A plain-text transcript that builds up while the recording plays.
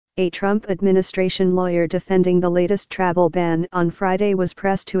A Trump administration lawyer defending the latest travel ban on Friday was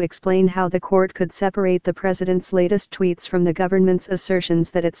pressed to explain how the court could separate the president's latest tweets from the government's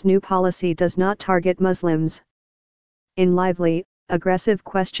assertions that its new policy does not target Muslims. In lively, aggressive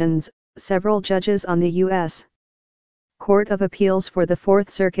questions, several judges on the U.S. Court of Appeals for the Fourth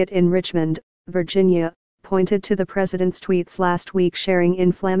Circuit in Richmond, Virginia, pointed to the president's tweets last week sharing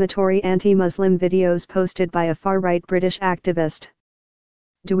inflammatory anti-Muslim videos posted by a far-right British activist.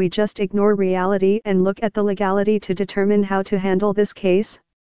 Do we just ignore reality and look at the legality to determine how to handle this case?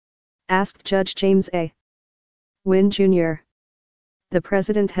 Asked Judge James A. Wynn Jr. The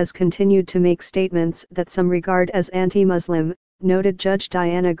president has continued to make statements that some regard as anti-Muslim, noted Judge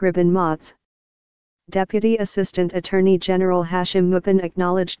Diana Gribbin-Motz. Deputy Assistant Attorney General Hashim Mubin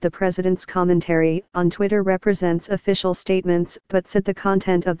acknowledged the president's commentary on Twitter represents official statements but said the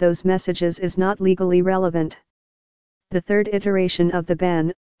content of those messages is not legally relevant. The third iteration of the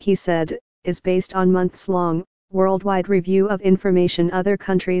ban, he said, is based on months-long, worldwide review of information other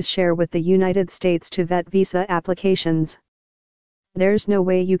countries share with the United States to vet visa applications. There's no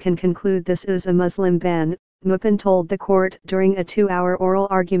way you can conclude this is a Muslim ban, Mubin told the court during a 2-hour oral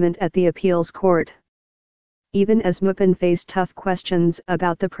argument at the appeals court. Even as Mubin faced tough questions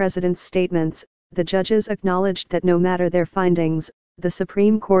about the president's statements, the judges acknowledged that no matter their findings, the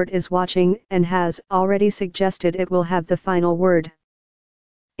Supreme Court is watching and has already suggested it will have the final word.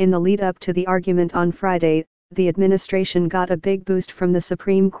 In the lead-up to the argument on Friday, the administration got a big boost from the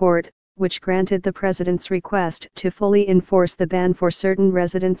Supreme Court, which granted the president's request to fully enforce the ban for certain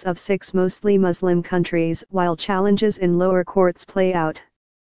residents of 6 mostly Muslim countries while challenges in lower courts play out.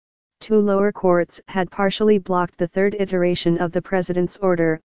 2 lower courts had partially blocked the third iteration of the president's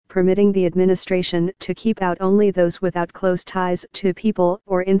order, permitting the administration to keep out only those without close ties to people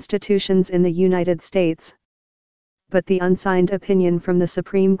or institutions in the United States. But the unsigned opinion from the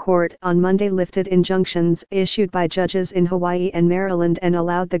Supreme Court on Monday lifted injunctions issued by judges in Hawaii and Maryland and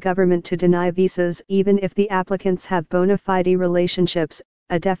allowed the government to deny visas even if the applicants have bona fide relationships,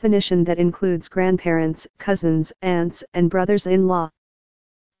 a definition that includes grandparents, cousins, aunts, and brothers-in-law.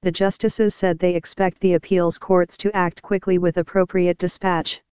 The justices said they expect the appeals courts to act quickly with appropriate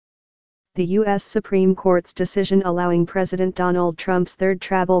dispatch. The U.S. Supreme Court's decision allowing President Donald Trump's third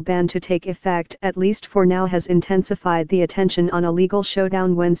travel ban to take effect at least for now has intensified the attention on a legal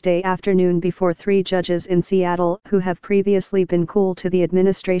showdown Wednesday afternoon before 3 judges in Seattle who have previously been cool to the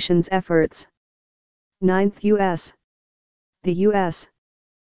administration's efforts. 9th U.S. The U.S.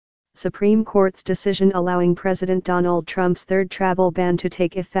 Supreme Court's decision allowing President Donald Trump's third travel ban to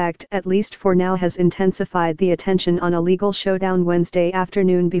take effect at least for now has intensified the attention on a legal showdown Wednesday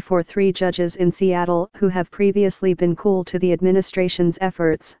afternoon before 3 judges in Seattle who have previously been cool to the administration's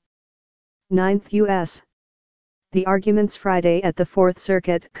efforts. 9th U.S. The arguments Friday at the Fourth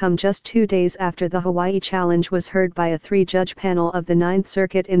Circuit come just 2 days after the Hawaii challenge was heard by a 3-judge panel of the Ninth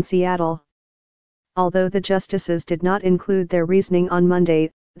Circuit in Seattle. Although the justices did not include their reasoning on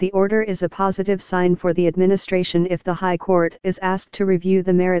Monday, the order is a positive sign for the administration if the High Court is asked to review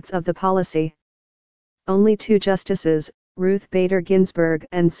the merits of the policy. Only 2 justices, Ruth Bader Ginsburg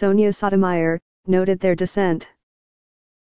and Sonia Sotomayor, noted their dissent.